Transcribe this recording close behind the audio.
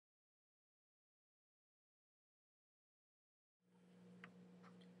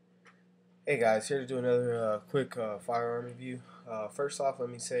Hey guys, here to do another quick firearm review. First off, let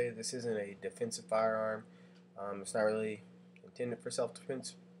me say this isn't a defensive firearm. It's not really intended for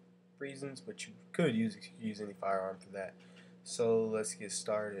self-defense reasons, but you could use any firearm for that. So let's get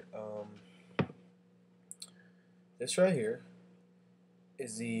started. This right here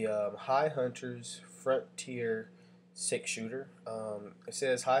is the High Hunters Frontier 6-shooter. It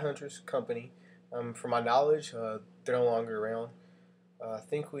says High Hunters Company. From my knowledge, they're no longer around. I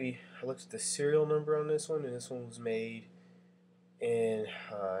looked at the serial number on this one, and this one was made in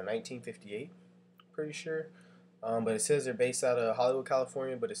 1958, pretty sure. But it says they're based out of Hollywood,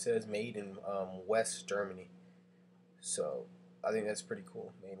 California, but it says made in West Germany. So I think that's pretty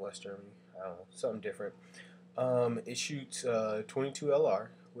cool. Made in West Germany. I don't know, something different. It shoots 22 LR,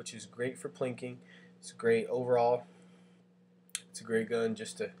 which is great for plinking. It's great overall. It's a great gun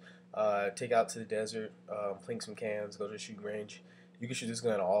just to take out to the desert, plink some cans, go to the shooting range. You can shoot this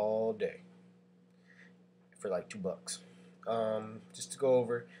gun all day for like $2. Just to go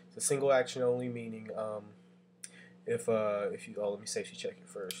over, it's a single action only, meaning if you let me safety check it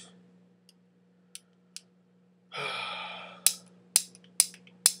first.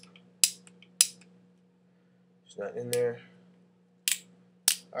 There's nothing in there.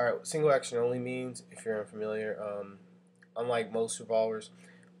 Alright, single action only means, if you're unfamiliar, unlike most revolvers,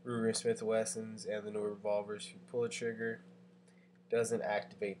 Ruger and Smith & Wessons and the newer revolvers, you pull the trigger, doesn't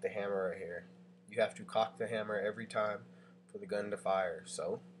activate the hammer right here. You have to cock the hammer every time for the gun to fire.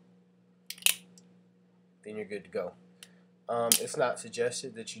 So then you're good to go. It's not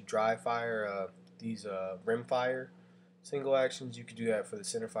suggested that you dry fire these rim fire single actions. You could do that for the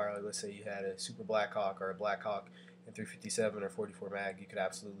center fire. Like let's say you had a Super Blackhawk or a Blackhawk in 357 or 44 mag. You could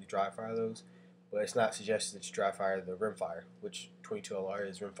absolutely dry fire those, but it's not suggested that you dry fire the rim fire, which 22 LR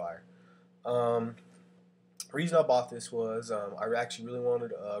is rim fire. Reason I bought this was I actually really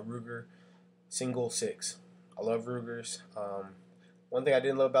wanted a Ruger single 6. I love Rugers. One thing I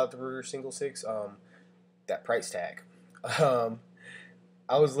didn't love about the Ruger single 6, that price tag. I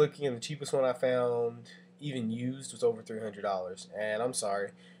was looking, and the cheapest one I found, even used, was over $300. And I'm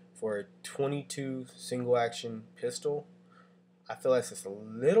sorry, for a 22 single action pistol, I feel like it's a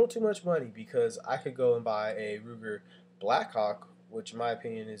little too much money because I could go and buy a Ruger Blackhawk, which in my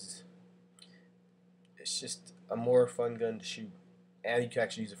opinion it's just a more fun gun to shoot, and you can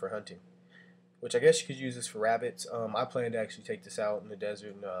actually use it for hunting. Which I guess you could use this for rabbits. I plan to actually take this out in the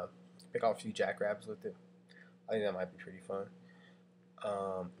desert and pick off a few jackrabbits with it. I think that might be pretty fun.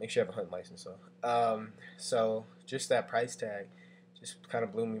 Make sure you have a hunting license though. So just that price tag just kind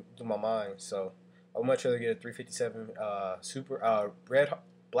of blew my mind. So I would much rather get a 357 Super Red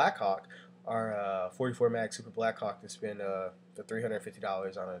Blackhawk or 44 mag Super Blackhawk than spend the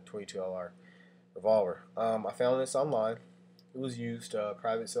 $350 on a 22 LR revolver. I found this online. It was used,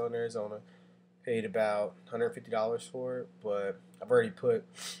 private sale in Arizona. Paid about $150 for it, but I've already put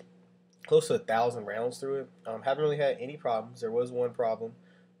close to 1,000 rounds through it. Haven't really had any problems. There was one problem,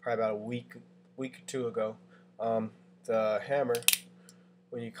 probably about a week or two ago. The hammer,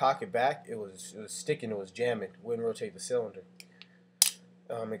 when you cock it back, it was sticking, it was jamming, wouldn't rotate the cylinder.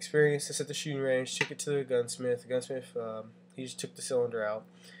 Experienced this at the shooting range. Took it to the gunsmith. The gunsmith, he just took the cylinder out.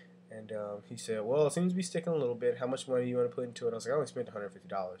 And he said, well, it seems to be sticking a little bit. How much money do you want to put into it? I was like, I only spent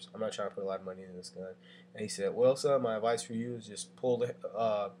 $150. I'm not trying to put a lot of money into this gun. And he said, well, son, my advice for you is just pull the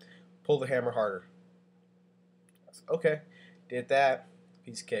hammer harder. I said, okay. Did that.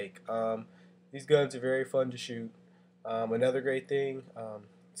 Piece of cake. These guns are very fun to shoot. Another great thing,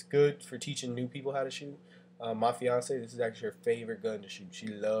 it's good for teaching new people how to shoot. My fiance, this is actually her favorite gun to shoot. She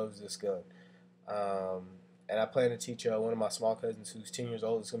loves this gun. And I plan to teach one of my small cousins who's 10 years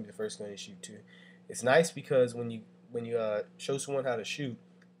old. It's going to be the first gun to shoot too. It's nice because when you show someone how to shoot,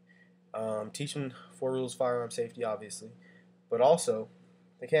 teach them 4 rules of firearm safety, obviously, but also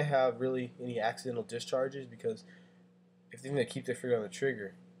they can't have really any accidental discharges because if they're going to keep their finger on the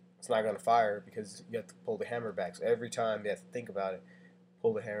trigger, it's not going to fire because you have to pull the hammer back. So every time they have to think about it,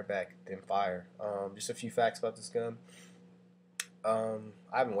 pull the hammer back, then fire. Just a few facts about this gun. I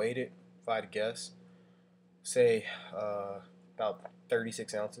haven't weighed it, if I had to guess. Say about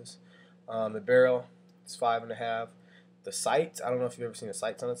 36 ounces. The barrel is 5.5. The sights, I don't know if you've ever seen the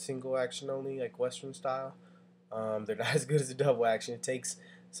sights on a single action only, like Western style. They're not as good as a double action. It takes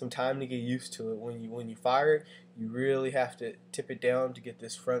some time to get used to it. When you fire it, you really have to tip it down to get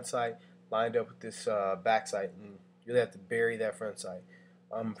this front sight lined up with this back sight, and you really have to bury that front sight.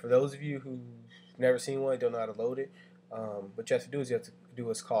 For those of you who've never seen one, don't know how to load it, what you have to do is you have to do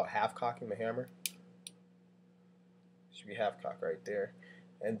what's called half cocking the hammer. Should be half cock right there,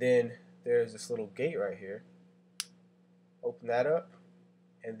 and then there's this little gate right here. Open that up,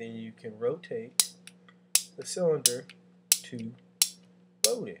 and then you can rotate the cylinder to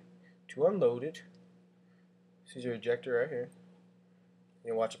load it. To unload it, this is your ejector right here.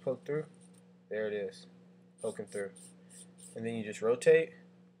 You watch it poke through. There it is, poking through. And then you just rotate,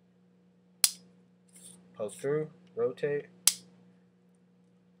 poke through, rotate,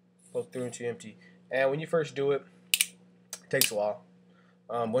 poke through into empty. And when you first do it, it takes a while.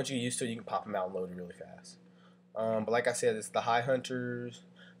 Once you get used to it, you can pop them out and load it really fast. But like I said, it's the High Hunters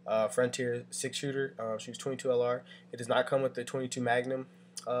Frontier 6-shooter. Shoots 22 LR. It does not come with the 22 Magnum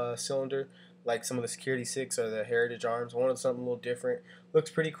cylinder like some of the Security 6 or the Heritage Arms. I wanted something a little different. Looks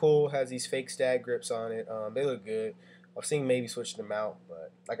pretty cool. Has these fake stag grips on it. They look good. I've seen maybe switching them out,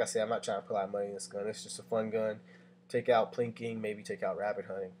 but like I said, I'm not trying to put a lot of money in this gun. It's just a fun gun. Take out plinking, maybe take out rabbit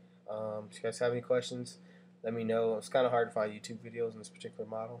hunting. If you guys have any questions, let me know. It's kind of hard to find YouTube videos in this particular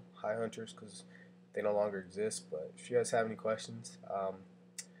model, High Hunters, because they no longer exist. But if you guys have any questions,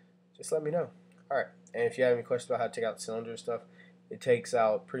 just let me know. Alright, and if you have any questions about how to take out the cylinder and stuff, it takes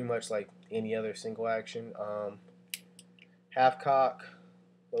out pretty much like any other single action. Half cock,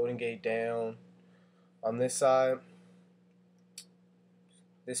 loading gate down. On this side,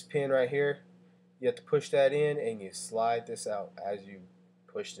 this pin right here, you have to push that in and you slide this out as you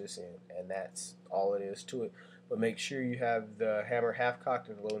push this in, and that's all it is to it. But make sure you have the hammer half cocked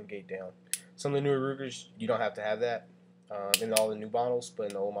and the loading gate down. Some of the newer Rugers, you don't have to have that in all the new models, but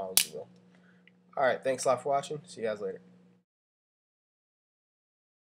in the old models you will. Alright, thanks a lot for watching. See you guys later.